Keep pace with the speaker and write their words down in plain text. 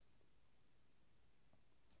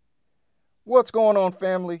What's going on,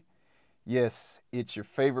 family? Yes, it's your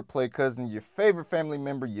favorite play cousin, your favorite family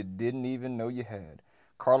member you didn't even know you had.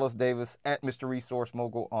 Carlos Davis at Mr. Resource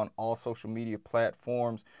Mogul on all social media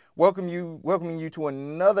platforms. Welcoming you to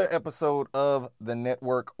another episode of the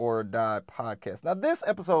Network or Die podcast. Now, this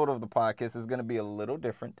episode of the podcast is going to be a little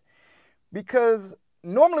different because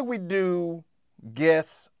normally we do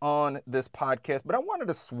guests on this podcast, but I wanted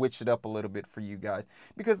to switch it up a little bit for you guys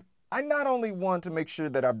because I not only want to make sure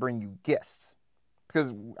that I bring you guests,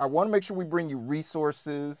 because I want to make sure we bring you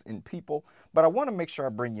resources and people, but I want to make sure I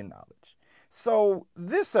bring you knowledge. So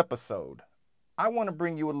this episode, I want to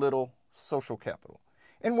bring you a little social capital.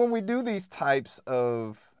 And when we do these types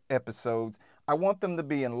of episodes, I want them to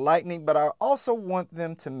be enlightening, but I also want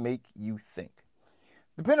them to make you think.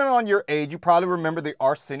 Depending on your age, you probably remember the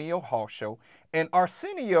Arsenio Hall Show. And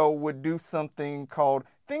Arsenio would do something called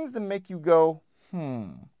Things to Make You Go,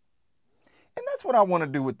 And that's what I want to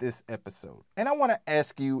do with this episode. And I want to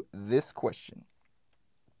ask you this question.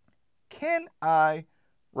 Can I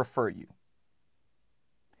refer you?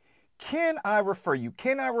 Can I refer you?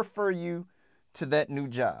 Can I refer you to that new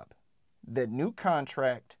job, that new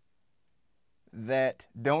contract, that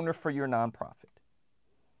donor for your nonprofit?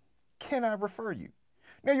 Can I refer you?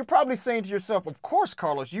 Now, you're probably saying to yourself, of course,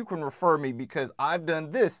 Carlos, you can refer me because I've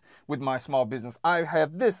done this with my small business. I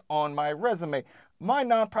have this on my resume. My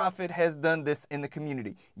nonprofit has done this in the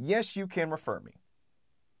community. Yes, you can refer me.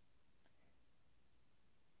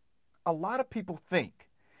 A lot of people think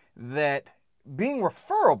that being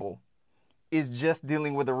referable is just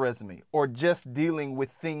dealing with a resume or just dealing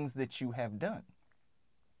with things that you have done.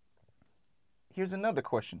 Here's another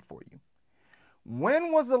question for you.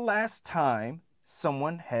 When was the last time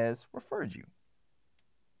someone has referred you?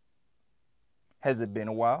 Has it been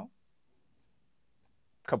a while?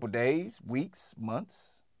 A couple days, weeks,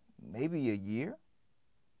 months, maybe a year?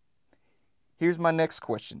 Here's my next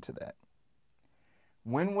question to that.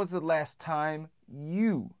 When was the last time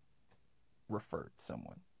you referred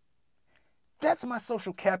someone? That's my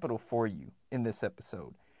social capital for you in this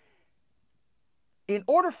episode. In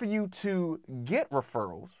order for you to get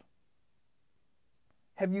referrals,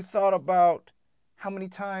 have you thought about how many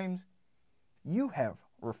times you have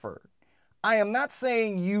referred? I am not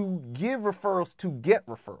saying you give referrals to get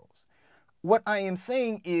referrals. What I am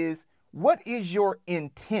saying is, what is your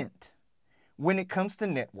intent when it comes to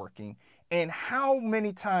networking, and how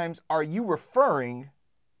many times are you referring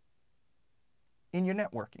in your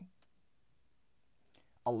networking?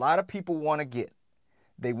 A lot of people want to get,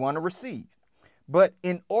 they want to receive. But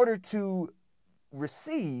in order to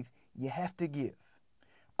receive, you have to give.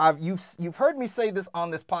 You've heard me say this on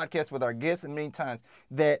this podcast with our guests and many times,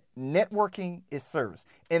 that networking is service.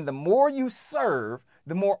 And the more you serve,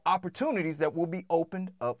 the more opportunities that will be opened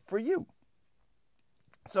up for you.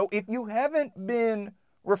 So if you haven't been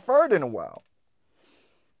referred in a while,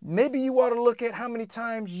 maybe you ought to look at how many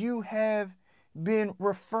times you have been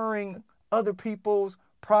referring other people's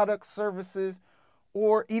products, services,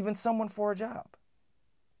 or even someone for a job.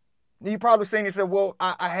 You're probably saying to yourself, well,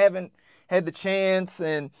 I haven't had the chance,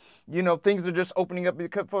 and things are just opening up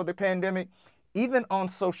for the pandemic. Even on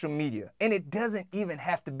social media, and it doesn't even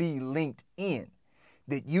have to be LinkedIn,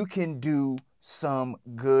 that you can do some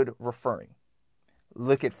good referring.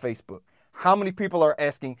 Look at Facebook. How many people are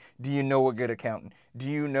asking, do you know a good accountant? Do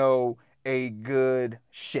you know a good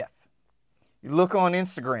chef? You look on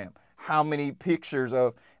Instagram, how many pictures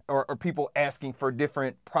of or people asking for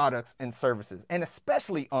different products and services, and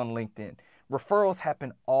especially on LinkedIn. Referrals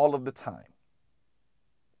happen all of the time.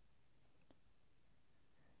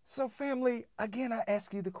 So family, again, I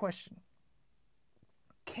ask you the question,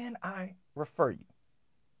 can I refer you?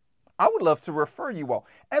 I would love to refer you all.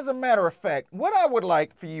 As a matter of fact, what I would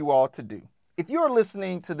like for you all to do, if you're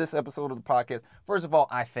listening to this episode of the podcast, first of all,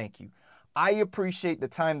 I thank you. I appreciate the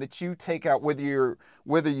time that you take out, whether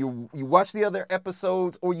you watch the other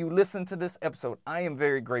episodes or you listen to this episode. I am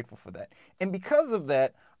very grateful for that. And because of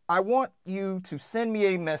that, I want you to send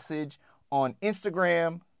me a message on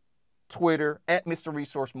Instagram, Twitter, at Mr.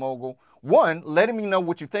 Resource Mogul. One, letting me know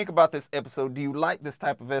what you think about this episode. Do you like this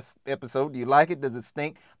type of episode? Do you like it? Does it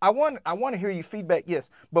stink? I want to hear your feedback, yes.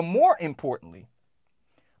 But more importantly,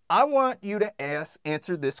 I want you to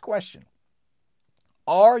answer this question.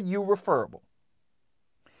 Are you referable?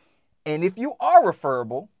 And if you are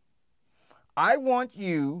referable, I want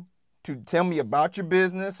you to tell me about your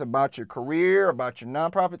business, about your career, about your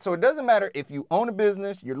nonprofit. So it doesn't matter if you own a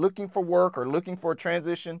business, you're looking for work, or looking for a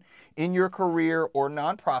transition in your career or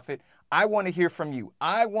nonprofit. I want to hear from you.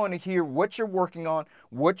 I want to hear what you're working on,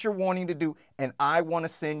 what you're wanting to do, and I want to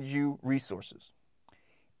send you resources.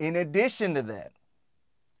 In addition to that,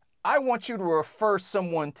 I want you to refer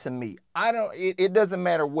someone to me. It doesn't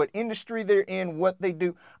matter what industry they're in, what they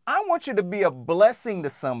do. I want you to be a blessing to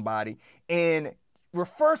somebody and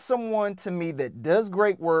refer someone to me that does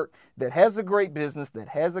great work, that has a great business, that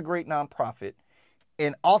has a great nonprofit,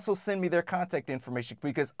 and also send me their contact information,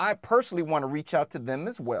 because I personally want to reach out to them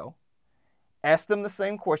as well, ask them the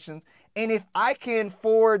same questions, and if I can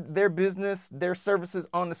forward their business, their services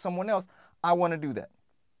onto someone else, I want to do that.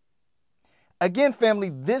 Again, family,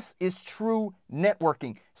 this is true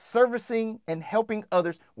networking, servicing and helping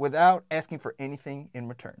others without asking for anything in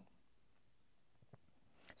return.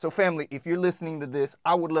 So family, if you're listening to this,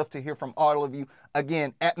 I would love to hear from all of you.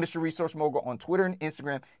 Again, at Mr. Resource Mogul on Twitter and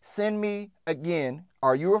Instagram. Send me, again,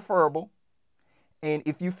 are you referable? And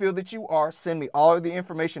if you feel that you are, send me all of the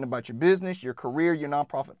information about your business, your career, your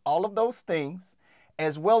nonprofit, all of those things,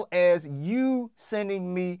 as well as you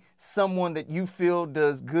sending me someone that you feel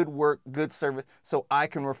does good work, good service, so I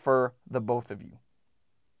can refer the both of you.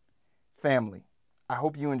 Family, I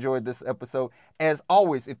hope you enjoyed this episode. As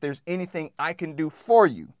always, if there's anything I can do for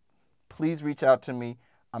you, please reach out to me.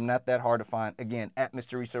 I'm not that hard to find. Again, at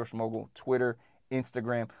Mr. Resource Mogul, Twitter,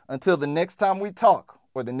 Instagram. Until the next time we talk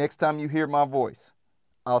or the next time you hear my voice,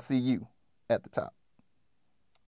 I'll see you at the top.